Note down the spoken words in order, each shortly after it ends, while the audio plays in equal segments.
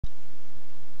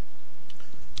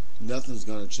Nothing's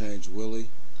gonna change, Willie.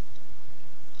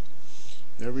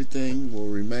 Everything will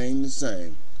remain the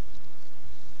same.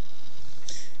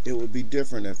 It would be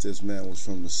different if this man was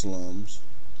from the slums.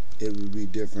 It would be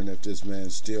different if this man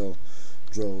still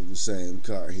drove the same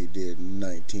car he did in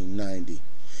 1990.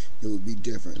 It would be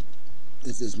different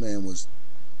if this man was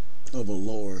of a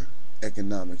lower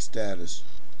economic status.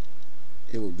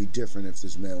 It would be different if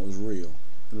this man was real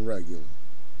and regular.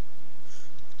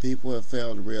 People have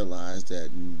failed to realize that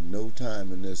no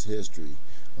time in this history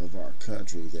of our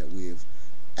country that we have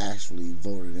actually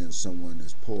voted in someone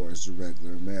as poor as the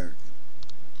regular American.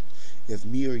 If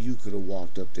me or you could have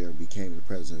walked up there and became the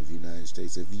president of the United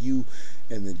States, if you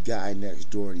and the guy next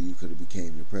door to you could have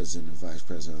became the president and vice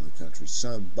president of the country,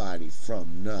 somebody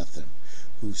from nothing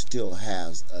who still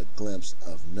has a glimpse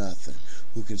of nothing,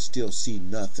 who can still see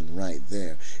nothing right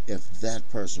there, if that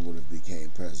person would have became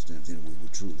president, then we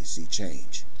would truly see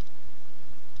change.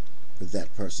 But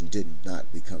that person did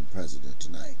not become president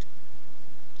tonight.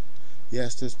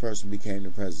 Yes, this person became the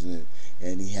president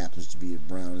and he happens to be as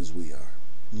brown as we are.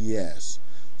 Yes,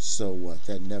 so what?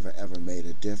 That never ever made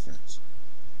a difference.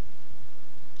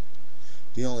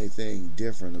 The only thing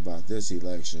different about this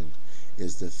election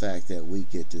is the fact that we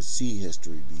get to see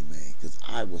history be made. Because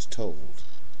I was told,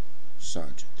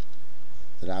 Sergeant,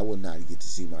 that I would not get to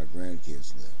see my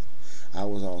grandkids live. I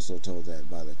was also told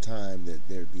that by the time that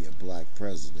there'd be a black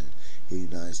president in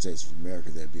the United States of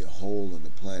America, there'd be a hole in the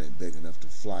planet big enough to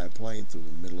fly a plane through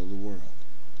the middle of the world.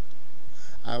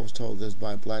 I was told this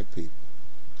by black people,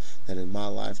 that in my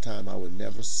lifetime I would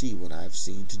never see what I've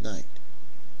seen tonight.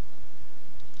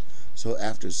 So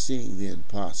after seeing the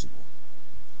impossible,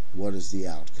 what is the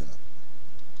outcome?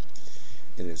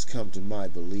 And it's come to my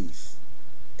belief,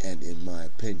 and in my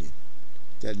opinion,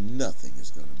 that nothing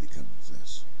is going to become of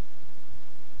this.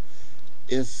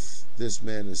 If this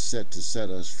man is set to set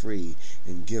us free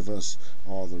and give us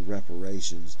all the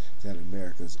reparations that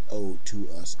America's owed to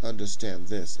us, understand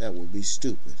this, that would be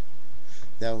stupid.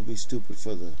 That would be stupid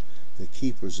for the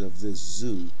keepers of this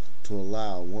zoo to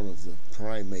allow one of the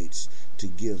primates to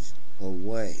give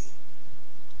away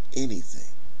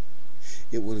anything.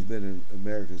 It would have been in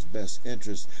America's best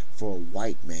interest for a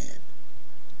white man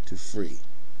to free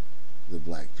the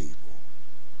black people.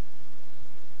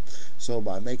 So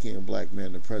by making a black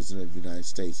man the president of the United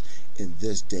States in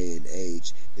this day and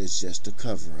age is just a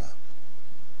cover-up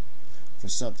for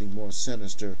something more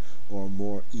sinister or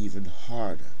more even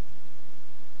harder.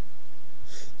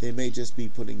 They may just be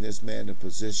putting this man in a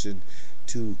position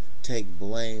to take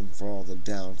blame for all the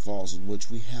downfalls in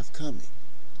which we have coming.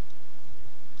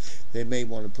 They may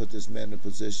want to put this man in a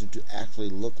position to actually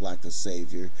look like a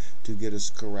savior to get us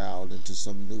corralled into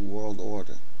some new world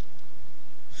order.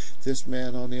 This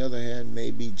man, on the other hand, may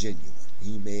be genuine.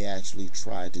 He may actually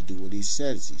try to do what he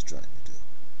says he's trying to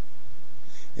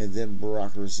do. And then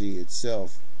bureaucracy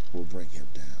itself will bring him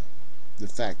down. The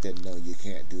fact that, no, you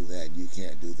can't do that, you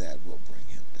can't do that, will bring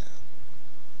him down.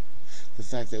 The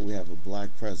fact that we have a black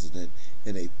president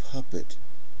in a puppet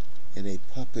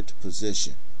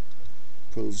position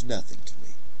proves nothing to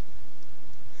me.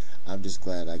 I'm just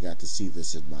glad I got to see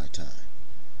this in my time.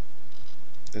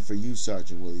 And for you,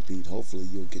 Sergeant Willie Pete, hopefully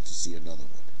you'll get to see another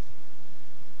one.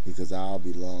 Because I'll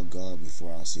be long gone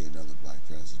before I'll see another black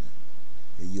president.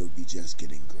 And you'll be just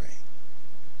getting gray.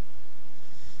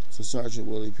 So Sergeant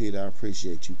Willie Pete, I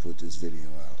appreciate you put this video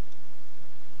out.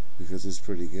 Because it's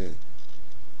pretty good.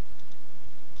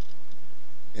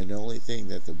 And the only thing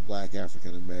that the black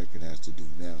African American has to do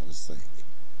now is think.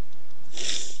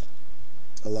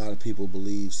 A lot of people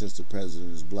believe, since the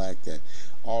president is black, that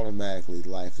automatically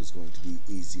life is going to be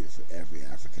easier for every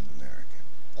African American.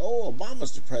 Oh,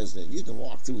 Obama's the president. You can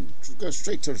walk through, go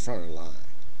straight to the front of the line.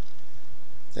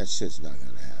 That shit's not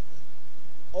going to happen.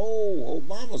 Oh,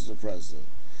 Obama's the president.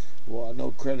 Well, I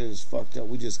know credit is fucked up.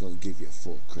 We're just going to give you a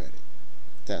full credit.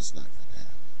 That's not going to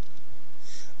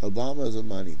happen. Obama is a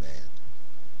money man.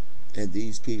 And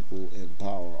these people in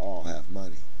power all have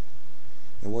money.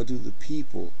 And what do the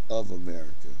people of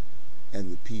America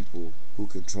and the people who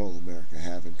control America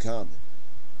have in common?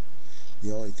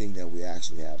 The only thing that we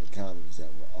actually have in common is that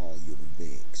we're all human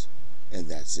beings. And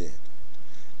that's it.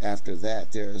 After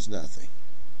that, there is nothing.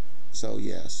 So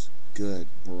yes, good,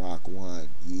 Barack won,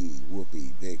 yee,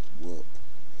 whoopee, big whoop.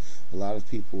 A lot of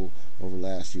people over the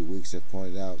last few weeks have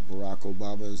pointed out Barack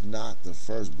Obama is not the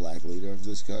first black leader of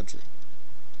this country.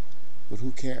 But who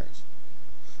cares?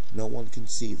 No one can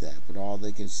see that, but all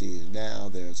they can see is now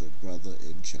there's a brother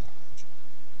in charge.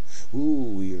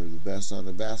 Ooh, we are the best on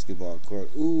the basketball court.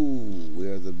 Ooh, we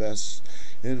are the best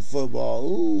in football.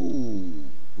 Ooh,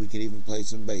 we can even play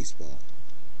some baseball.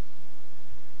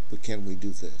 But can we do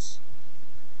this?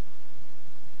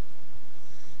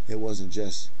 It wasn't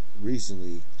just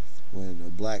recently when a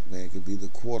black man could be the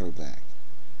quarterback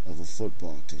of a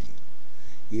football team.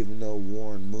 Even though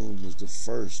Warren Moon was the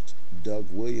first, Doug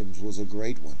Williams was a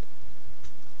great one.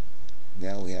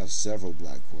 Now we have several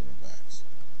black quarterbacks.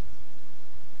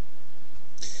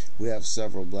 We have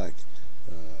several black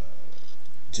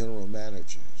general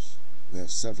managers. We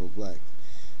have several black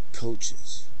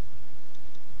coaches.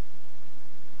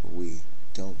 But we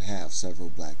don't have several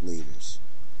black leaders.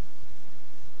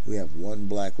 We have one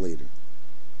black leader.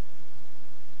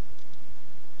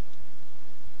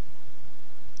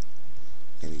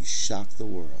 And he shocked the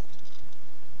world.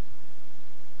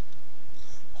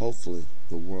 Hopefully,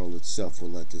 the world itself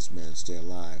will let this man stay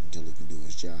alive until he can do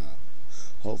his job.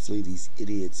 Hopefully, these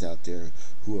idiots out there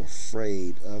who are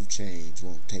afraid of change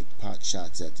won't take pot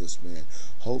shots at this man.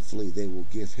 Hopefully, they will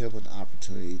give him an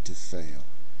opportunity to fail.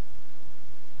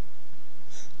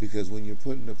 Because when you're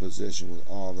put in a position with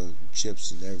all the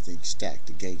chips and everything stacked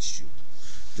against you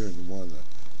during one of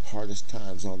the hardest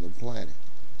times on the planet,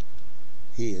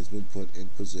 he has been put in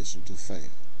position to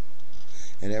fail.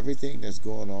 And everything that's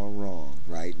going on wrong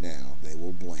right now, they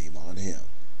will blame on him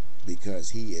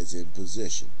because he is in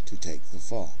position to take the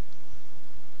fall.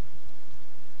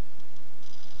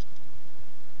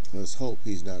 Let's hope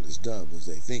he's not as dumb as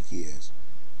they think he is,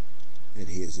 and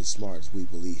he is as smart as we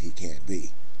believe he can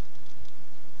be.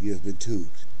 You have been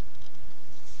tubed.